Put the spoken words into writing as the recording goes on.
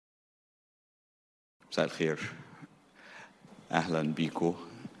مساء الخير. أهلا بيكو.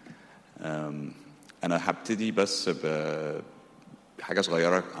 أنا هبتدي بس بحاجة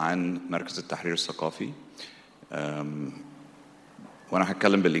صغيرة عن مركز التحرير الثقافي. وأنا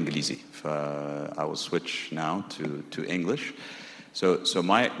هتكلم بالإنجليزي. I will switch now to English. So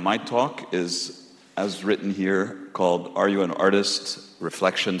my talk is, as written here, called "Are You an Artist?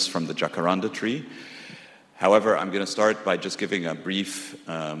 Reflections from the Jacaranda Tree." However, I'm going to start by just giving a brief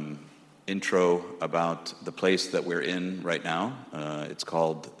intro about the place that we're in right now. It's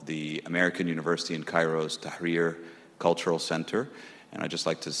called the American University in Cairo's Tahrir Cultural Center. And I'd just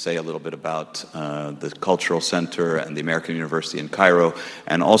like to say a little bit about the Cultural Center and the American University in Cairo,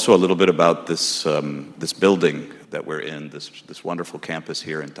 and also a little bit about this building that we're in, this wonderful campus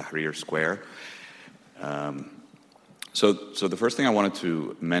here in Tahrir Square. So the first thing I wanted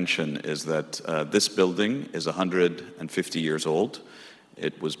to mention is that this building is 150 years old.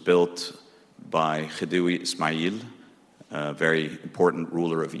 It was built by Khedive Ismail, a very important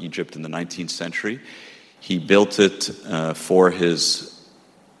ruler of Egypt in the 19th century. He built it for his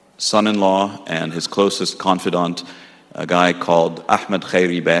son-in-law and his closest confidant, a guy called Ahmed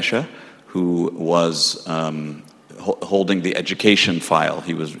Khairi Basha, who was holding the education file.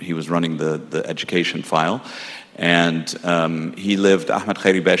 He was running the education file. And Ahmed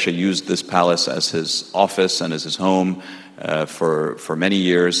Khairi Basha used this palace as his office and as his home for many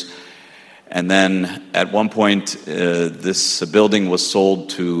years. And then at one point, this building was sold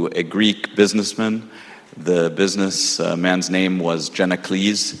to a Greek businessman. The businessman's name was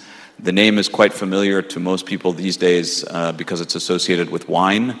Jacaranda. The name is quite familiar to most people these days because it's associated with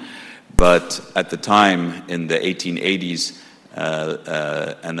wine. But at the time, in the 1880s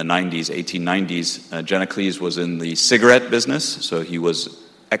and the 1890s, Jacaranda was in the cigarette business. So he was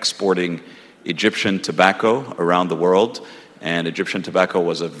exporting Egyptian tobacco around the world. And Egyptian tobacco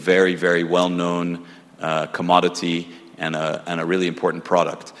was a very, very well-known commodity and a really important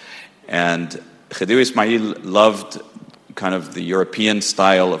product. And Khedive Ismail loved kind of the European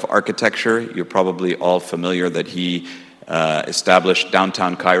style of architecture. You're probably all familiar that he established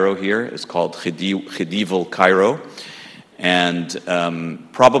downtown Cairo here. It's called Khedival Cairo. And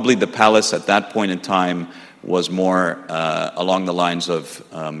probably the palace at that point in time was more along the lines of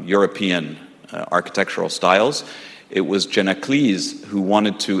European architectural styles. It was Jacaranda who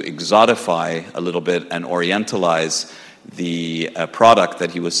wanted to exotify a little bit and orientalize the product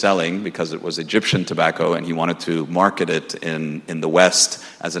that he was selling, because it was Egyptian tobacco and he wanted to market it in the West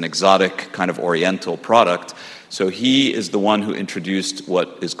as an exotic kind of oriental product. So he is the one who introduced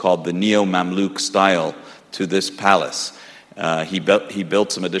what is called the Neo-Mamluk style to this palace. He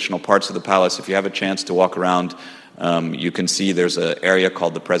built some additional parts of the palace. If you have a chance to walk around, you can see there's an area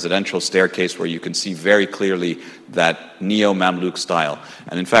called the Presidential Staircase where you can see very clearly that Neo-Mamluk style.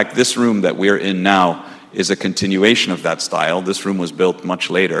 And in fact, this room that we're in now is a continuation of that style. This room was built much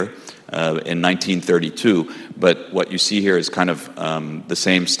later, in 1932, but what you see here is kind of the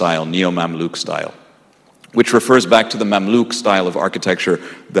same style, Neo-Mamluk style, which refers back to the Mamluk style of architecture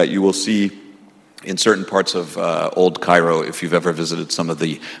that you will see in certain parts of Old Cairo if you've ever visited some of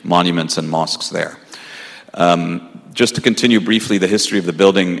the monuments and mosques there. Just to continue briefly the history of the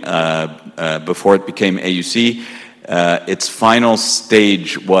building before it became AUC, its final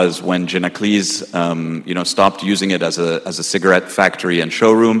stage was when Jacaranda, stopped using it as a cigarette factory and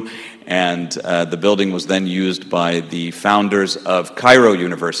showroom, and the building was then used by the founders of Cairo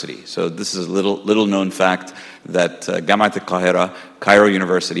University. So this is a little known fact that Jamiat al-Qahira, Cairo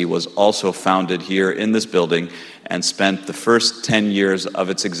University, was also founded here in this building and spent the first 10 years of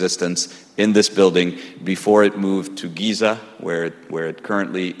its existence in this building before it moved to Giza, where it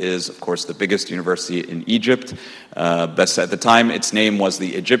currently is, of course, the biggest university in Egypt. But at the time, its name was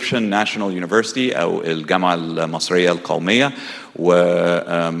the Egyptian National University, أو الجامعة المصرية القومية.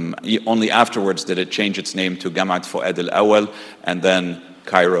 Only afterwards did it change its name to Jamiat Fuad al-Awwal, and then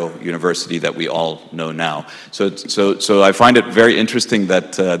Cairo University that we all know now. So I find it very interesting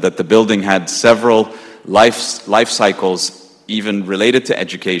that the building had several life cycles, even related to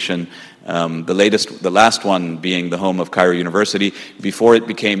education. The last one being the home of Cairo University before it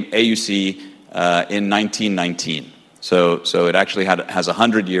became AUC in 1919. So it actually has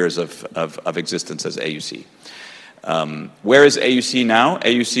 100 years of existence as AUC. Where is AUC now?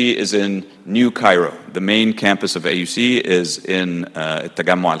 AUC is in New Cairo. The main campus of AUC is in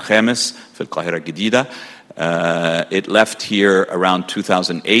التجمع الخامس في القاهرة الجديدة. It left here around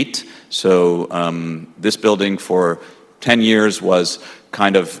 2008. So this building for 10 years was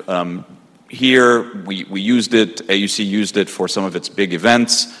kind of here. We used it, AUC used it for some of its big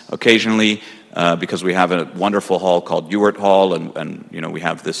events occasionally. because we have a wonderful hall called Ewart Hall, and you know, we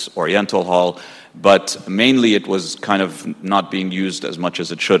have this Oriental Hall, but mainly it was kind of not being used as much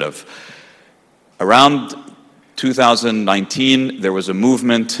as it should have. Around 2019, there was a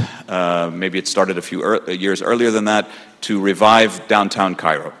movement, maybe it started a few years earlier than that, to revive downtown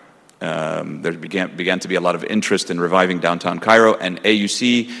Cairo. There began to be a lot of interest in reviving downtown Cairo, and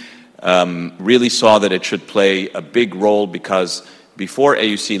AUC really saw that it should play a big role, because before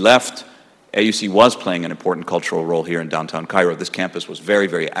AUC left, AUC was playing an important cultural role here in downtown Cairo. This campus was very,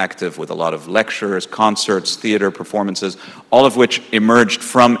 very active with a lot of lectures, concerts, theater, performances, all of which emerged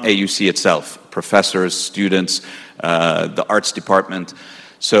from AUC itself, professors, students, the arts department.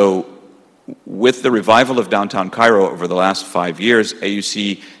 So with the revival of downtown Cairo over the last 5 years,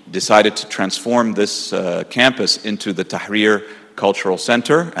 AUC decided to transform this campus into the Tahrir Cultural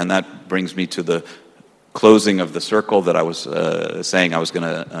Center, and that brings me to the closing of the circle that I was saying I was going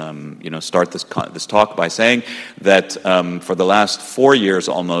to start this talk by saying that for the last 4 years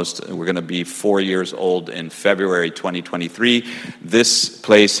almost, we're going to be 4 years old in February 2023, this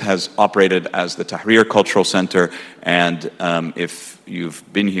place has operated as the Tahrir Cultural Center, and if you've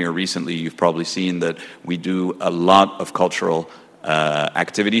been here recently, you've probably seen that we do a lot of cultural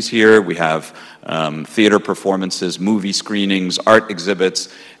activities here. We have theater performances, movie screenings, art exhibits,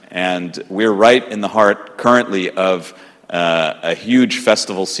 and we're right in the heart currently of a huge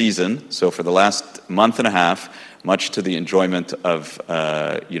festival season. So for the last month and a half, much to the enjoyment of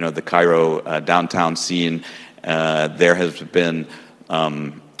the Cairo downtown scene, there has been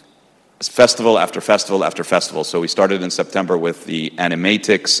festival after festival after festival. So we started in September with the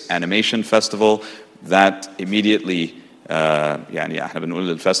Animatix Animation Festival. That immediately يعني احنا بنقول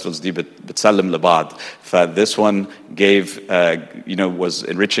الفستيفالز دي بتسلم لبعض. This one gave was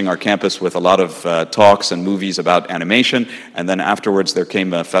enriching our campus with a lot of talks and movies about animation, and then afterwards there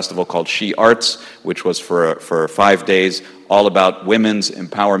came a festival called She Arts, which was for 5 days, all about women's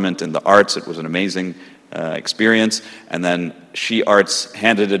empowerment in the arts. It was an amazing experience. And then She Arts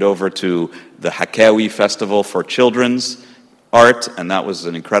handed it over to the Hakawi Festival for children's art, and that was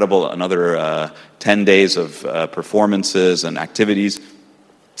an incredible, another 10 days of performances and activities.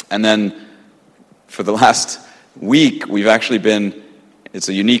 And then for the last week, we've actually been, it's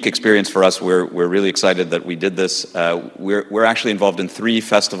a unique experience for us. We're really excited that we did this. We're actually involved in 3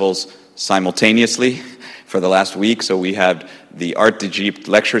 festivals simultaneously for the last week. So we had the Art d'Egypte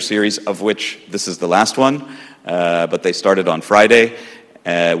lecture series, of which this is the last one, but they started on Friday.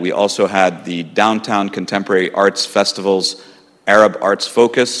 We also had the Downtown Contemporary Arts Festival's Arab Arts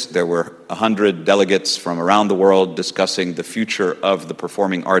Focus. There were 100 delegates from around the world discussing the future of the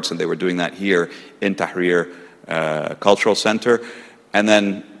performing arts, and they were doing that here in Tahrir Cultural Center. And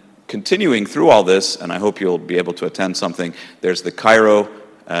then continuing through all this, and I hope you'll be able to attend something, there's the Cairo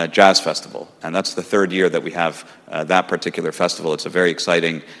Jazz Festival, and that's the 3rd year that we have that particular festival. It's a very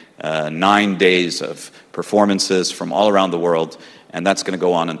exciting 9 days of performances from all around the world, and that's going to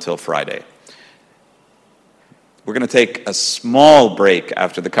go on until Friday. We're going to take a small break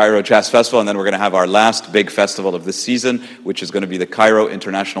after the Cairo Jazz Festival, and then we're going to have our last big festival of this season, which is going to be the Cairo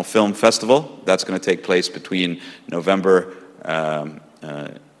International Film Festival. That's going to take place between November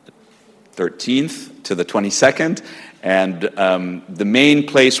 13th to the 22nd. And the main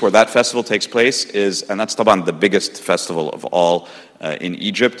place where that festival takes place is, and that's Taban, the biggest festival of all in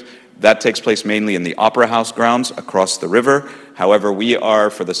Egypt. That takes place mainly in the Opera House grounds across the river. However, we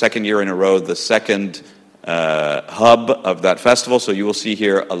are, for the 2nd year in a row, the second hub of that festival. So you will see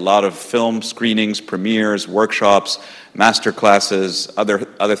here a lot of film screenings, premieres, workshops, master classes,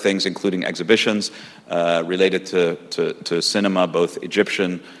 other things, including exhibitions related to cinema, both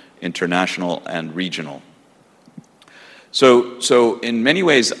Egyptian, international, and regional. So in many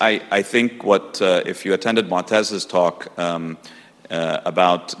ways, I think what, if you attended Mu'taz's talk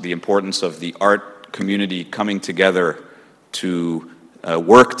about the importance of the art community coming together to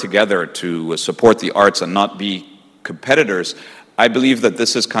work together to support the arts and not be competitors, I believe that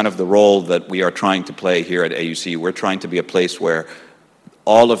this is kind of the role that we are trying to play here at AUC. We're trying to be a place where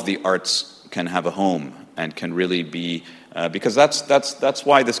all of the arts can have a home and can really be, because that's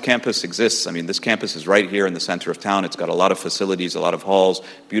why this campus exists. I mean, this campus is right here in the center of town. It's got a lot of facilities, a lot of halls,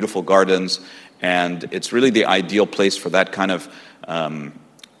 beautiful gardens, and it's really the ideal place for that kind of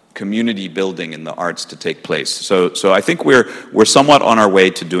community building in the arts to take place. So I think we're somewhat on our way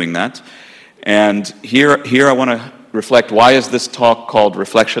to doing that. And here I want to reflect, why is this talk called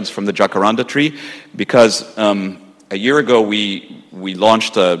Reflections from the Jacaranda Tree? Because a year ago we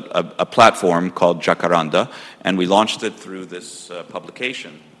launched a platform called Jacaranda, and we launched it through this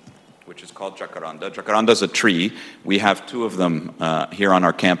publication, which is called Jacaranda. Jacaranda is a tree. We have two of them here on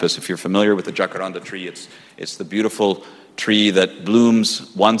our campus. If you're familiar with the Jacaranda tree, it's the beautiful tree that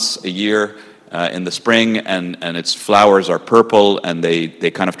blooms once a year in the spring, and its flowers are purple, and they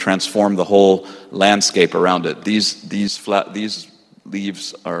kind of transform the whole landscape around it. These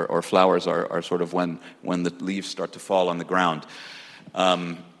leaves or flowers are sort of when the leaves start to fall on the ground.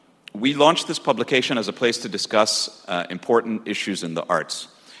 We launched this publication as a place to discuss important issues in the arts.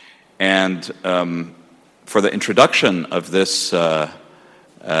 And for the introduction of this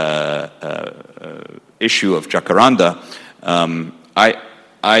issue of Jacaranda,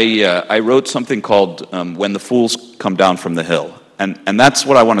 I wrote something called When the Fools Come Down from the Hill. And that's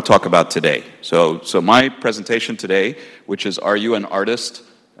what I want to talk about today. So my presentation today, which is Are You an Artist?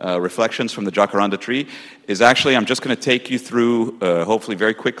 Reflections from the Jacaranda Tree, is actually, I'm just going to take you through, hopefully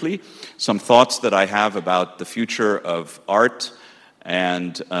very quickly, some thoughts that I have about the future of art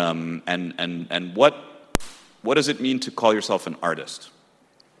and what does it mean to call yourself an artist.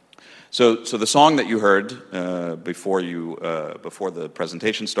 So the song that you heard before the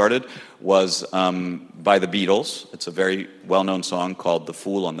presentation started was by the Beatles. It's a very well-known song called "The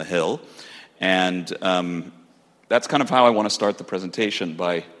Fool on the Hill," and that's kind of how I want to start the presentation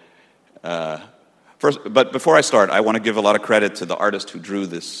by first. But before I start, I want to give a lot of credit to the artist who drew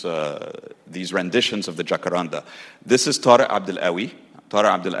these renditions of the Jacaranda. This is Tarek Abdelawi.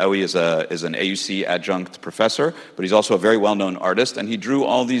 Tarek Abdelawi is an AUC adjunct professor, but he's also a very well-known artist, and he drew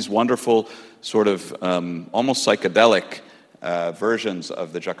all these wonderful sort of almost psychedelic versions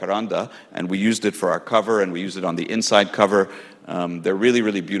of the Jacaranda, and we used it for our cover, and we used it on the inside cover. They're really,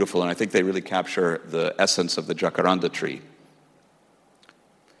 really beautiful, and I think they really capture the essence of the Jacaranda tree.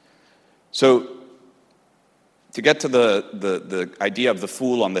 So, to get to the idea of the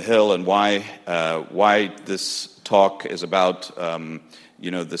fool on the hill and why this talk is about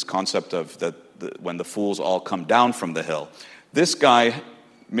this concept of when the fools all come down from the hill. This guy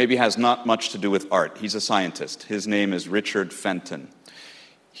maybe has not much to do with art. He's a scientist. His name is Richard Fenton.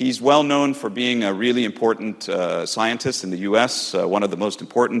 He's well known for being a really important scientist in the US, one of the most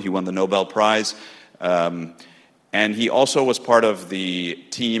important. He won the Nobel Prize. And he also was part of the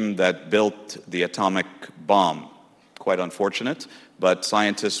team that built the atomic bomb. Quite unfortunate, but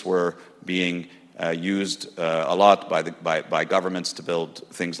scientists were being used a lot by governments to build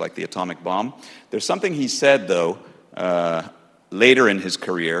things like the atomic bomb. There's something he said, though, later in his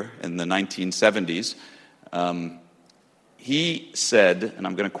career, in the 1970s. He said, and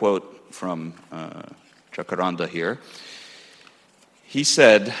I'm going to quote from Jacaranda here, he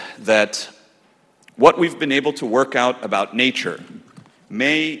said that what we've been able to work out about nature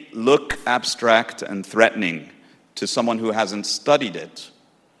may look abstract and threatening to someone who hasn't studied it,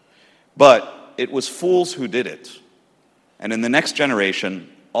 but it was fools who did it. And in the next generation,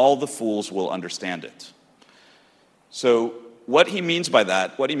 all the fools will understand it. So what he means by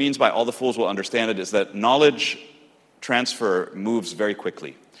that, what he means by all the fools will understand it, is that knowledge transfer moves very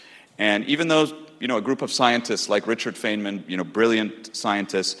quickly. And even though, a group of scientists like Richard Feynman, brilliant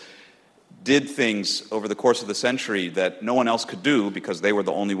scientists, did things over the course of the century that no one else could do because they were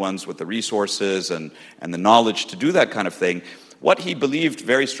the only ones with the resources and the knowledge to do that kind of thing, what he believed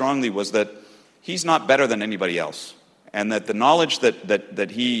very strongly was that he's not better than anybody else, and that the knowledge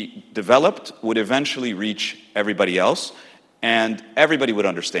that he developed would eventually reach everybody else, and everybody would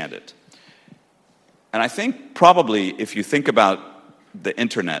understand it. And I think probably if you think about the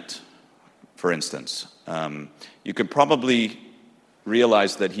internet, for instance, you could probably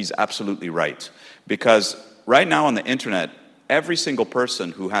realize that he's absolutely right. Because right now on the internet, every single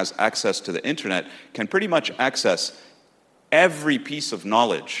person who has access to the internet can pretty much access every piece of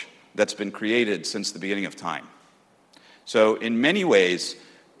knowledge that's been created since the beginning of time. So in many ways,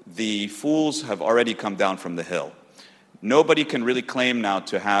 the fools have already come down from the hill. Nobody can really claim now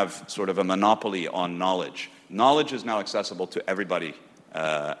to have sort of a monopoly on knowledge. Knowledge is now accessible to everybody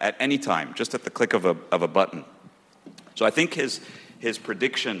at any time, just at the click of a button. So I think his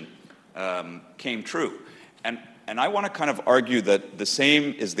prediction came true. And I want to kind of argue that the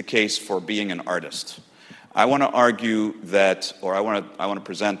same is the case for being an artist. I want to argue that, or I want to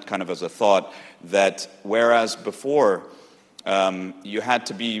present kind of as a thought that whereas before you had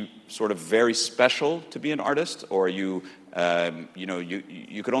to be sort of very special to be an artist, or you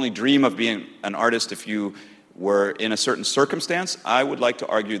could only dream of being an artist if you were in a certain circumstance, I would like to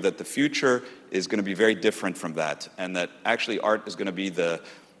argue that the future is going to be very different from that, and that actually art is going to be the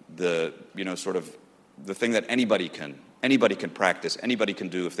sort of the thing that anybody can practice, anybody can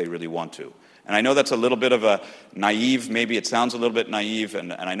do if they really want to. And I know that's a little bit of a naive, maybe it sounds a little bit naive,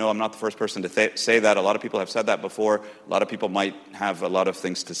 and I know I'm not the first person to say that. A lot of people have said that before. A lot of people might have a lot of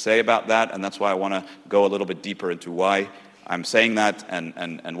things to say about that, and that's why I want to go a little bit deeper into why I'm saying that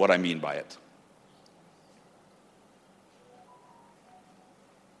and what I mean by it.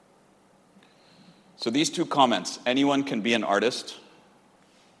 So these two comments, anyone can be an artist,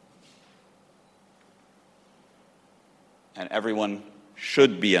 and everyone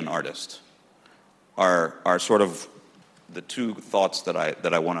should be an artist, are sort of the two thoughts that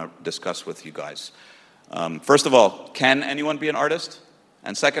I want to discuss with you guys. First of all, can anyone be an artist?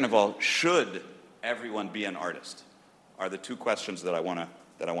 And second of all, should everyone be an artist? Are the two questions that I want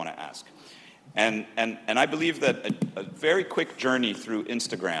to ask. And I believe that a very quick journey through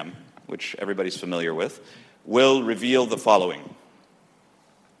Instagram, which everybody's familiar with, will reveal the following.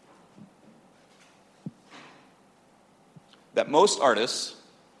 That most artists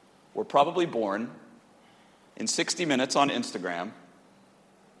were probably born in 60 minutes on Instagram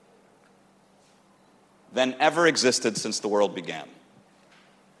than ever existed since the world began.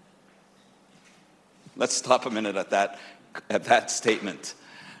 Let's stop a minute at that statement.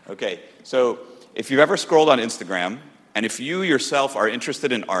 Okay, so if you've ever scrolled on Instagram, and if you yourself are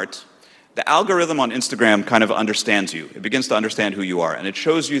interested in art, the algorithm on Instagram kind of understands you. It begins to understand who you are, and it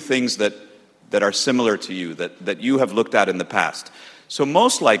shows you things that are similar to you, that you have looked at in the past. So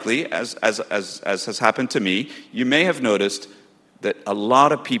most likely, as has happened to me, you may have noticed that a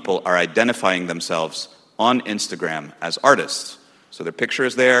lot of people are identifying themselves on Instagram as artists. So their picture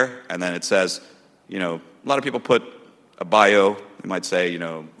is there, and then it says, a lot of people put a bio. They might say,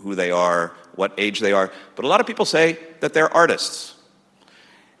 who they are, what age they are, but a lot of people say that they're artists.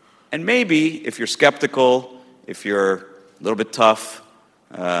 And maybe if you're skeptical, if you're a little bit tough,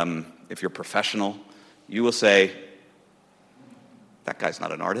 if you're professional, you will say, that guy's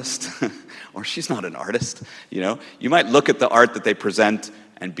not an artist, or she's not an artist. You might look at the art that they present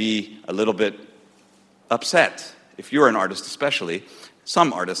and be a little bit upset. If you're an artist especially,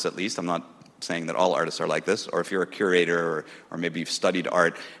 some artists at least, I'm not saying that all artists are like this, or if you're a curator or maybe you've studied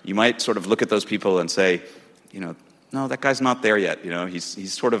art, you might sort of look at those people and say, no, that guy's not there yet.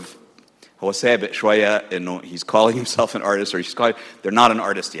 He's sort of he's calling himself an artist, or they're not an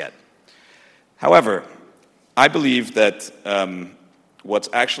artist yet. However, I believe that what's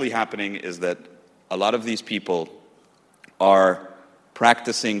actually happening is that a lot of these people are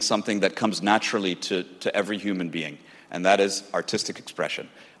practicing something that comes naturally to every human being, and that is artistic expression.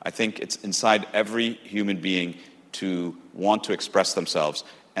 I think it's inside every human being to want to express themselves,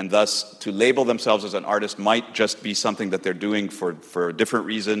 and thus to label themselves as an artist might just be something that they're doing for a different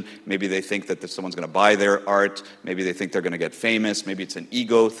reason. Maybe they think that someone's going to buy their art. Maybe they think they're going to get famous. Maybe it's an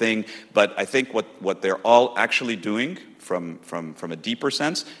ego thing. But I think what they're all actually doing from a deeper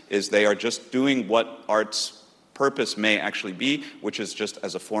sense is they are just doing what art's purpose may actually be, which is just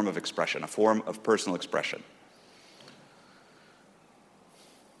as a form of expression, a form of personal expression.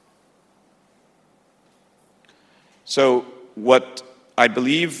 So what I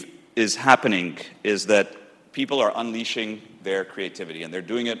believe is happening is that people are unleashing their creativity, and they're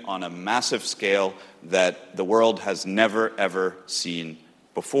doing it on a massive scale that the world has never, ever seen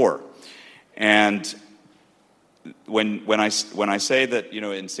before. And when I say that,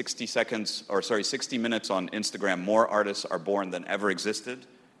 in 60 minutes on Instagram, more artists are born than ever existed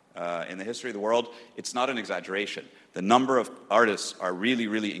in the history of the world, it's not an exaggeration. The number of artists are really,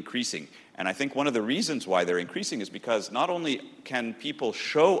 really increasing. And I think one of the reasons why they're increasing is because not only can people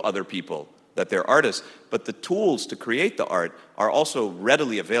show other people that they're artists, but the tools to create the art are also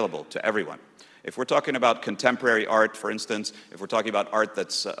readily available to everyone. If we're talking about contemporary art, for instance, if we're talking about art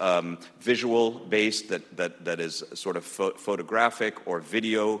that's visual-based, that is sort of photographic or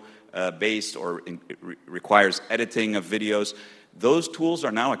video-based or requires editing of videos, those tools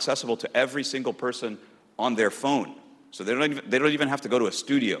are now accessible to every single person on their phone. So they don't even have to go to a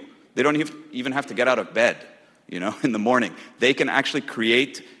studio. They don't even have to get out of bed, in the morning. They can actually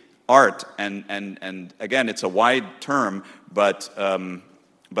create art, and again, it's a wide term, but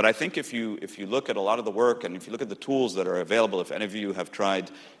I think if you look at a lot of the work, and if you look at the tools that are available, if any of you have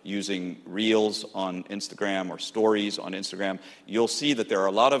tried using Reels on Instagram or Stories on Instagram, you'll see that there are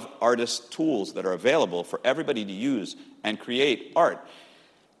a lot of artist tools that are available for everybody to use and create art.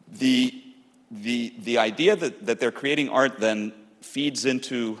 The idea that they're creating art then feeds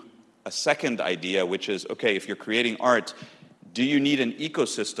into a second idea, which is, okay, if you're creating art, do you need an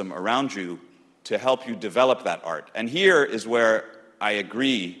ecosystem around you to help you develop that art? And here is where I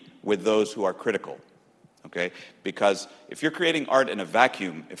agree with those who are critical. okay? Because if you're creating art in a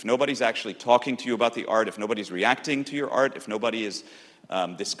vacuum, if nobody's actually talking to you about the art, if nobody's reacting to your art, if nobody is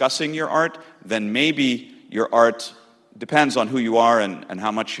discussing your art, then maybe your art depends on who you are and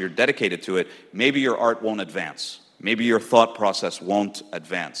how much you're dedicated to it. Maybe your art won't advance. Maybe your thought process won't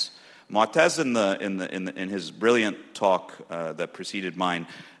advance. Mu'taz, in his brilliant talk that preceded mine,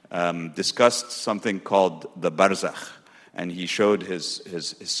 discussed something called the barzakh, and he showed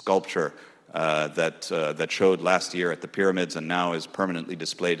his sculpture that showed last year at the pyramids and now is permanently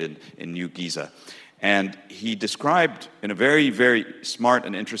displayed in New Giza. And he described in a very, very smart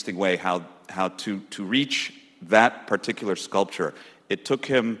and interesting way how to reach that particular sculpture. It took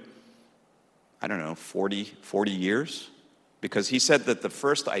him, I don't know, 40 years, because he said that the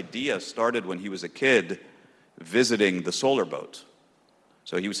first idea started when he was a kid visiting the solar boat.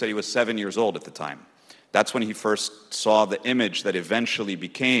 So he said he was 7 years old at the time. That's when he first saw the image that eventually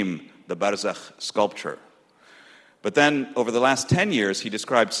became the barzakh sculpture. But then over the last 10 years, he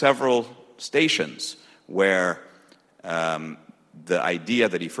described several stations where the idea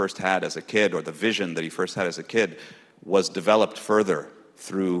that he first had as a kid, or the vision that he first had as a kid, was developed further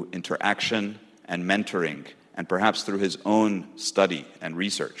through interaction and mentoring, and perhaps through his own study and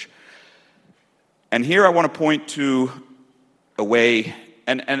research. And here I want to point to a way,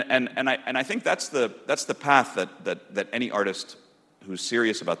 and I think that's the path that any artist who's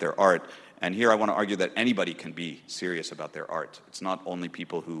serious about their art. And here I want to argue that anybody can be serious about their art. It's not only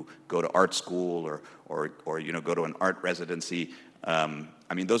people who go to art school or go to an art residency.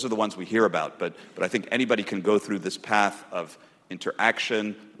 I mean, those are the ones we hear about. But I think anybody can go through this path of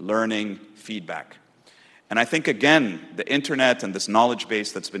interaction, learning, feedback. And I think, again, the internet and this knowledge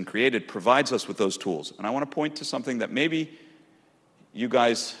base that's been created provides us with those tools. And I want to point to something that maybe you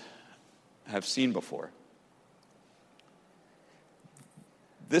guys have seen before.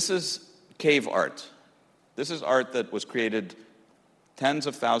 This is cave art. This is art that was created tens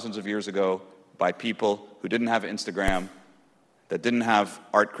of thousands of years ago by people who didn't have Instagram, that didn't have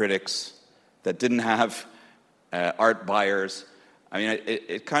art critics, that didn't have art buyers. I mean,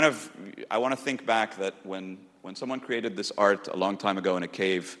 it kind of, I want to think back that when someone created this art a long time ago in a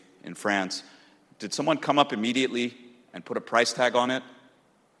cave in France, did someone come up immediately and put a price tag on it?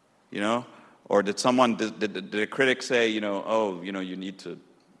 You know? Or did a critic say, you need to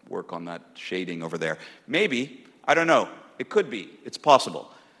work on that shading over there? Maybe. I don't know. It could be. It's possible.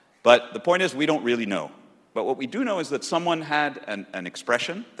 But the point is, we don't really know. But what we do know is that someone had an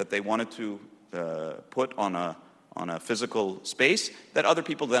expression that they wanted to put on a physical space that other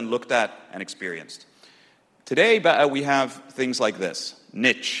people then looked at and experienced. Today, we have things like this.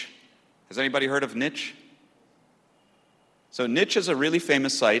 Niche. Has anybody heard of Niche? So Niche is a really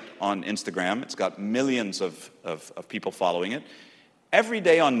famous site on Instagram. It's got millions of people following it. Every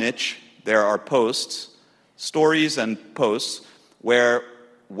day on Niche, there are posts, stories and posts, where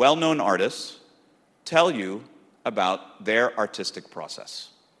well-known artists tell you about their artistic process.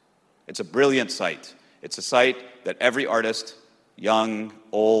 It's a brilliant site. It's a site that every artist, young,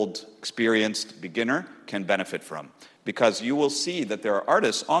 old, experienced, beginner, can benefit from. Because you will see that there are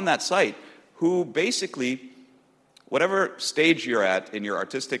artists on that site who basically, whatever stage you're at in your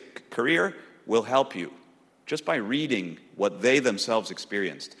artistic career, will help you just by reading what they themselves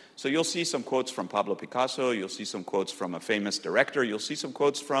experienced. So you'll see some quotes from Pablo Picasso, you'll see some quotes from a famous director, you'll see some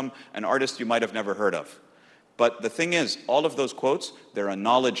quotes from an artist you might have never heard of. But the thing is, all of those quotes, they're a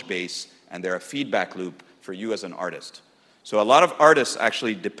knowledge base and they're a feedback loop for you as an artist. So a lot of artists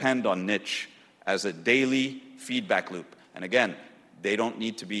actually depend on Niche as a daily feedback loop. And again, they don't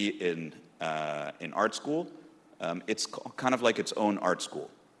need to be in art school. It's kind of like its own art school.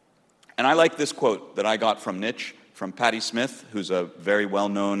 And I like this quote that I got from Niche, from Patti Smith, who's a very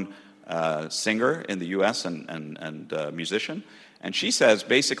well-known singer in the US and musician. And she says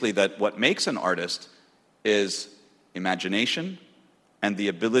basically that what makes an artist is imagination and the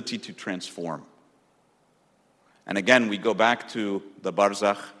ability to transform. And again, we go back to the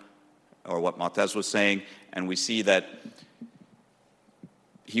barzakh, or what Mu'taz was saying, and we see that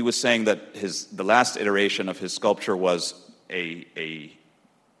he was saying that the last iteration of his sculpture was a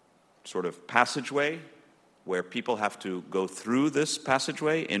sort of passageway where people have to go through this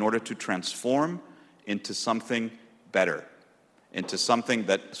passageway in order to transform into something better, into something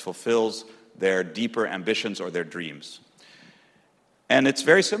that fulfills their deeper ambitions or their dreams. And it's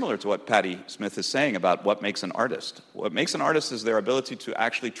very similar to what Patti Smith is saying about what makes an artist. What makes an artist is their ability to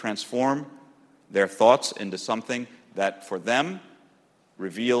actually transform their thoughts into something that, for them,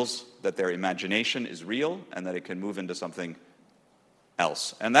 reveals that their imagination is real and that it can move into something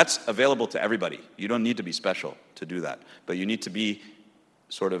else. And that's available to everybody. You don't need to be special to do that. But you need to be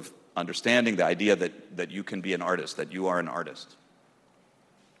sort of understanding the idea that you can be an artist, that you are an artist.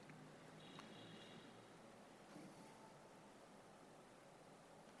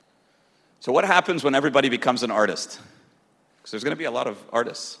 So what happens when everybody becomes an artist? Because there's going to be a lot of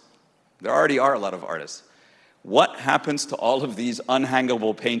artists. There already are a lot of artists. What happens to all of these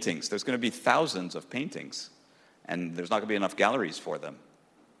unhangable paintings? There's going to be thousands of paintings, and there's not going to be enough galleries for them.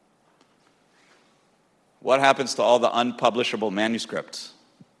 What happens to all the unpublishable manuscripts?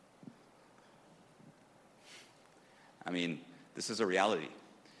 I mean, this is a reality.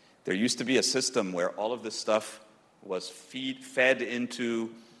 There used to be a system where all of this stuff was fed into...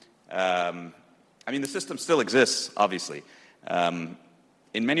 I mean, the system still exists, obviously. In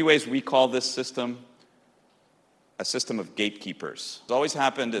many ways, we call this system a system of gatekeepers. What's always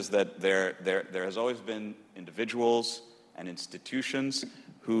happened is that there has always been individuals and institutions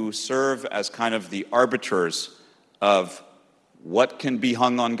who serve as kind of the arbiters of what can be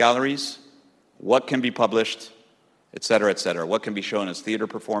hung on galleries, what can be published, et cetera, et cetera. What can be shown as theater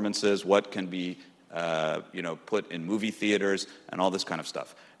performances, what can be put in movie theaters, and all this kind of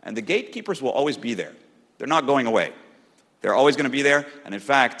stuff. And the gatekeepers will always be there. They're not going away. They're always going to be there. And in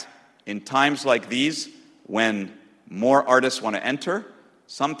fact, in times like these, when more artists want to enter,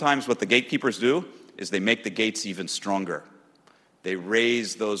 sometimes what the gatekeepers do is they make the gates even stronger. They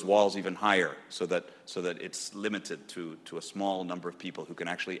raise those walls even higher so that it's limited to a small number of people who can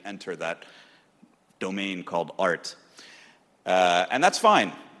actually enter that domain called art. And that's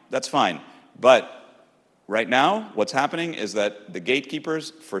fine. That's fine. But right now, what's happening is that the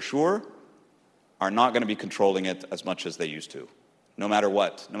gatekeepers, for sure, are not going to be controlling it as much as they used to. No matter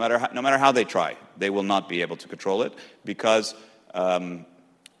what, no matter how they try, they will not be able to control it because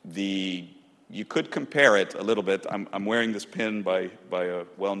you could compare it a little bit. I'm wearing this pin by a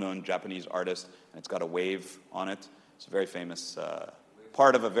well-known Japanese artist, and it's got a wave on it. It's a very famous,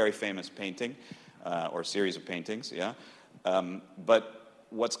 part of a very famous painting, or series of paintings, yeah. But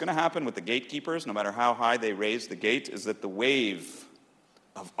what's going to happen with the gatekeepers, no matter how high they raise the gate, is that the wave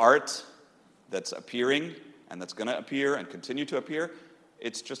of art that's appearing and that's going to appear and continue to appear,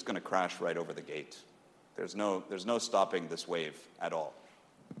 it's just going to crash right over the gate. There's no stopping this wave at all.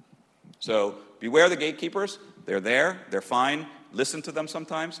 So beware the gatekeepers. They're there. They're fine. Listen to them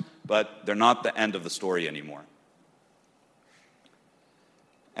sometimes, but they're not the end of the story anymore.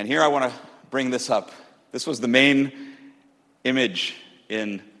 And here I want to bring this up. This was the main image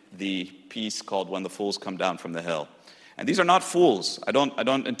in the piece called When the Fools Come Down from the Hill. And these are not fools. I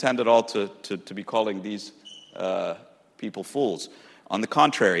don't intend at all to be calling these people fools. On the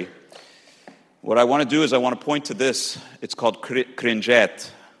contrary, what I want to do is I want to point to this. It's called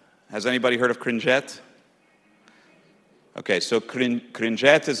cringette. Has anybody heard of cringette? Okay, so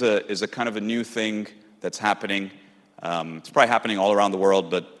cringette is a kind of a new thing that's happening. It's probably happening all around the world,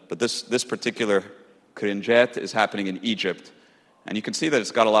 but this particular cringette is happening in Egypt. And you can see that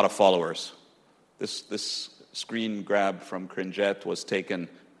it's got a lot of followers. This screen grab from cringette was taken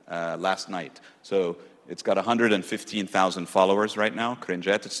last night. So it's got 115,000 followers right now,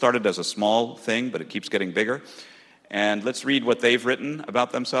 cringette. It started as a small thing, but it keeps getting bigger. And let's read what they've written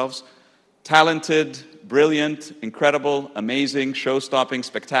about themselves. Talented, brilliant, incredible, amazing, show-stopping,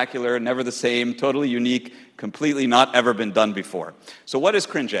 spectacular, never the same, totally unique, completely not ever been done before. So what is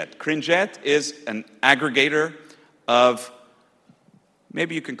cringette? Cringette is an aggregator of,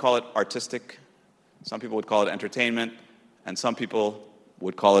 maybe you can call it artistic, some people would call it entertainment, and some people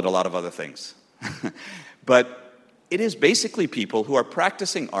would call it a lot of other things. But it is basically people who are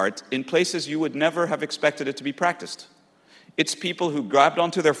practicing art in places you would never have expected it to be practiced. It's people who grabbed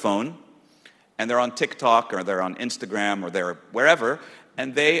onto their phone, and they're on TikTok, or they're on Instagram, or they're wherever,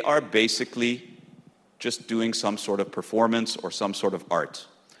 and they are basically just doing some sort of performance or some sort of art.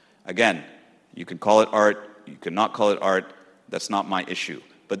 Again, you can call it art, you can not call it art, that's not my issue.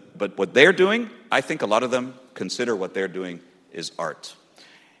 But what they're doing, I think a lot of them consider what they're doing is art.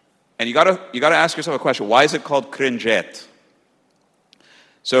 And you gotta ask yourself a question, why is it called cringette?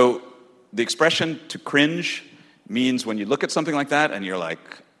 So the expression to cringe means when you look at something like that and you're like,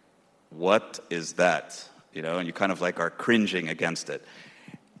 what is that? You know, and you kind of like are cringing against it.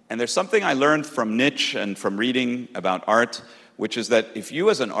 And there's something I learned from Nietzsche and from reading about art, which is that if you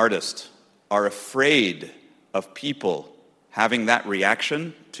as an artist are afraid of people having that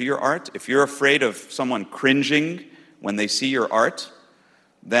reaction to your art, if you're afraid of someone cringing when they see your art,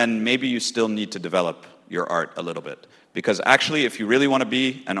 then maybe you still need to develop your art a little bit. Because actually, if you really want to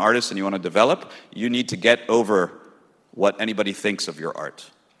be an artist and you want to develop, you need to get over what anybody thinks of your art.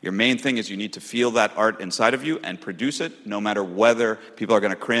 Your main thing is you need to feel that art inside of you and produce it, no matter whether people are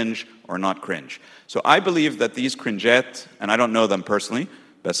going to cringe or not cringe. So I believe that these cringette, and I don't know them personally,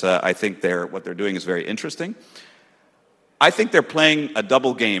 but I think what they're doing is very interesting. I think they're playing a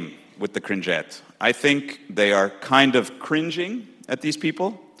double game with the cringette. I think they are kind of cringing at these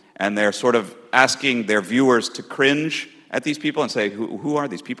people, and they're sort of asking their viewers to cringe at these people and say, who are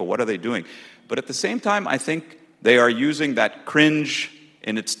these people? What are they doing? But at the same time, I think they are using that cringe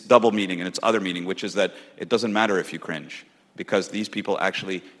in its double meaning, in its other meaning, which is that it doesn't matter if you cringe, because these people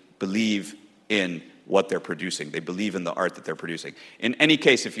actually believe in what they're producing. They believe in the art that they're producing. In any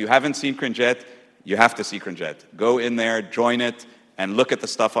case, if you haven't seen Cringette, you have to see Cringette. Go in there, join it, and look at the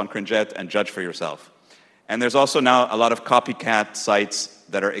stuff on Cringette and judge for yourself. And there's also now a lot of copycat sites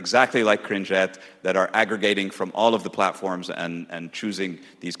that are exactly like Cringette, that are aggregating from all of the platforms and choosing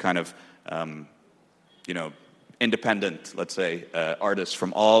these kind of, independent, let's say, artists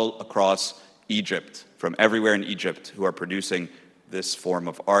from all across Egypt, from everywhere in Egypt, who are producing this form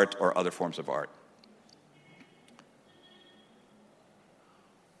of art or other forms of art.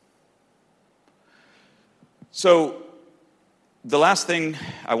 So the last thing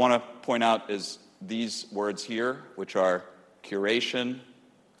I want to point out is these words here, which are curation,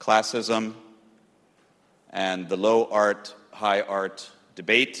 classism, and the low art, high art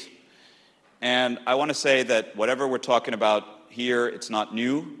debate. And I want to say that whatever we're talking about here, it's not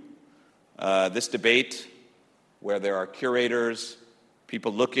new. This debate, where there are curators,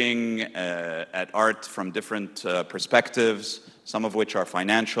 people looking at art from different perspectives, some of which are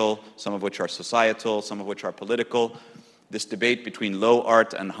financial, some of which are societal, some of which are political. This debate between low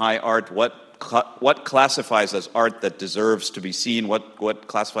art and high art, what classifies as art that deserves to be seen, what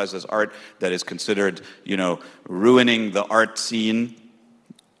classifies as art that is considered, ruining the art scene.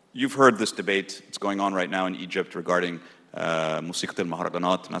 You've heard this debate. It's going on right now in Egypt regarding موسيقى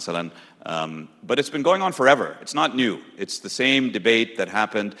المهرجانات مثلا. But it's been going on forever. It's not new. It's the same debate that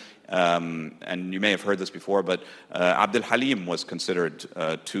happened, and you may have heard this before, but Abdul Halim was considered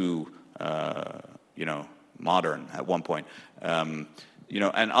too, modern at one point. And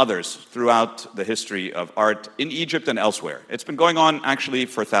others throughout the history of art in Egypt and elsewhere. It's been going on actually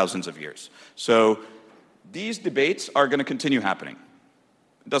for thousands of years. So these debates are going to continue happening.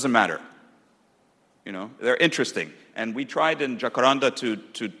 It doesn't matter. They're interesting. And we tried in Jacaranda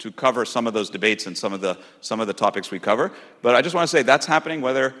to cover some of those debates and some of the topics we cover. But I just want to say that's happening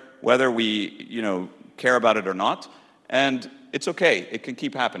whether we care about it or not. And it's okay. It can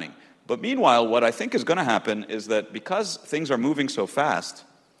keep happening. But meanwhile, what I think is going to happen is that because things are moving so fast,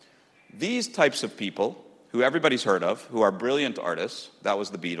 these types of people, who everybody's heard of, who are brilliant artists, that was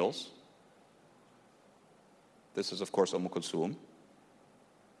the Beatles. This is, of course, Kulthum.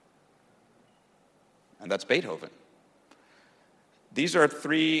 And that's Beethoven. These are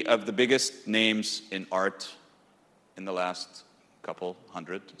three of the biggest names in art in the last couple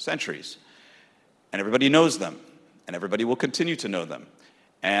hundred centuries. And everybody knows them, and everybody will continue to know them.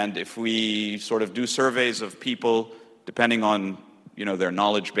 And if we sort of do surveys of people, depending on their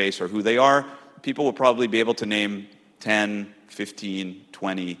knowledge base or who they are, people will probably be able to name 10, 15,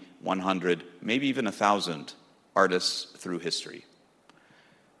 20, 100, maybe even 1,000 artists through history.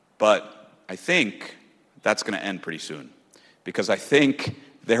 But I think that's going to end pretty soon, because I think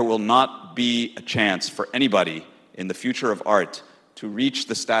there will not be a chance for anybody in the future of art to reach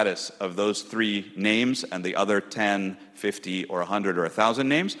the status of those three names and the other 10, 50, or 100 or 1,000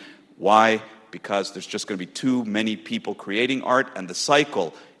 names. Why? Because there's just going to be too many people creating art, and the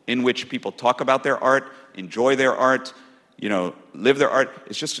cycle in which people talk about their art, enjoy their art, live their art,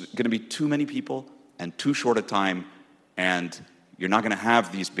 it's just going to be too many people and too short a time, and you're not going to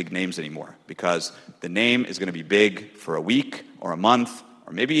have these big names anymore, because the name is going to be big for a week or a month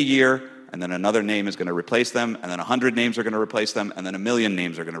or maybe a year, and then another name is going to replace them, and then 100 names are going to replace them, and then 1,000,000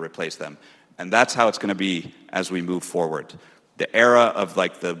 names are going to replace them. And that's how it's going to be as we move forward. The era of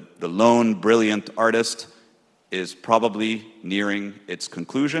the lone brilliant artist is probably nearing its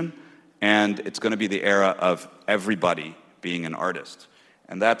conclusion, and it's going to be the era of everybody being an artist.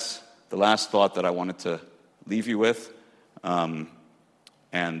 And that's the last thought that I wanted to leave you with. And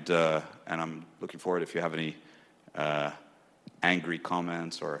I'm looking forward if you have any angry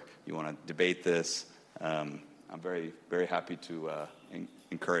comments or you want to debate this. I'm very, very happy to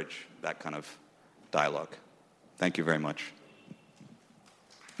encourage that kind of dialogue. Thank you very much.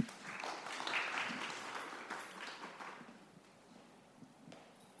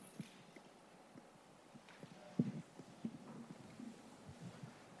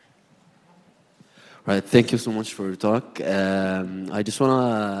 Right, thank you so much for your talk. I just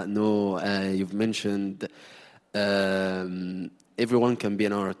want to know, you've mentioned everyone can be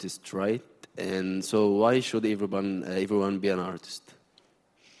an artist, right? And so why should everyone be an artist?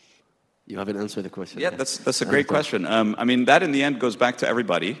 You haven't answered the question. Yeah, that's a great question. I mean, that in the end goes back to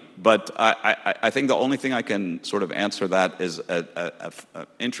everybody, but I think the only thing I can sort of answer that is an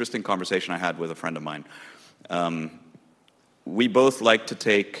interesting conversation I had with a friend of mine. We both like to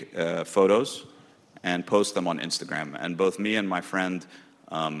take photos and post them on Instagram, and both me and my friend,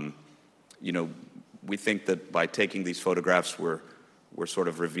 you know, we think that by taking these photographs, we're sort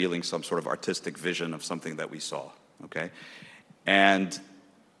of revealing some sort of artistic vision of something that we saw, okay? And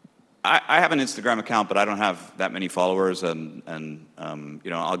I have an Instagram account, but I don't have that many followers, and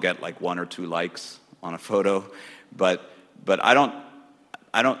you know, I'll get like 1 or 2 likes on a photo, but I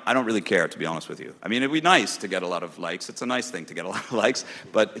don't really care, to be honest with you. I mean, it'd be nice to get a lot of likes. It's a nice thing to get a lot of likes,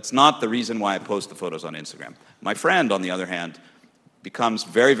 but it's not the reason why I post the photos on Instagram. My friend, on the other hand, becomes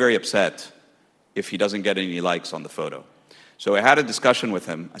very, very upset if he doesn't get any likes on the photo. So I had a discussion with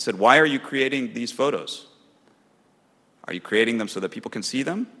him. I said, why are you creating these photos? Are you creating them so that people can see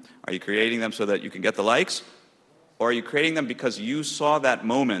them? Are you creating them so that you can get the likes? Or are you creating them because you saw that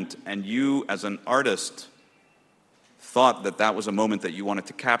moment and you, as an artist, thought that that was a moment that you wanted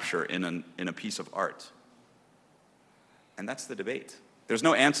to capture in a piece of art? And that's the debate. There's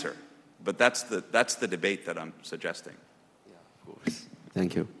no answer, but that's the debate that I'm suggesting. Yeah, of course.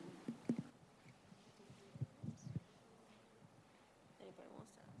 Thank you.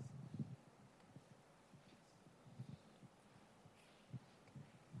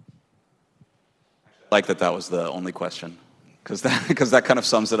 I like that was the only question, because that kind of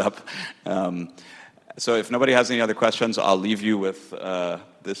sums it up. So if nobody has any other questions, I'll leave you with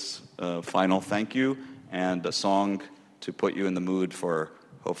this final thank you and a song to put you in the mood for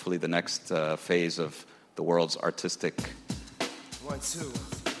hopefully the next phase of the world's artistic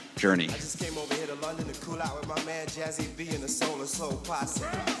journey. I just came over here to London to cool out with my man Jazzy B and the Soul & Soul Posse.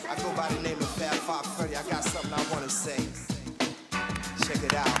 I go by the name of Fab 530. I got something I want to say. Check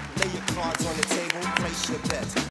it out. Lay your cards on the table, place your bets.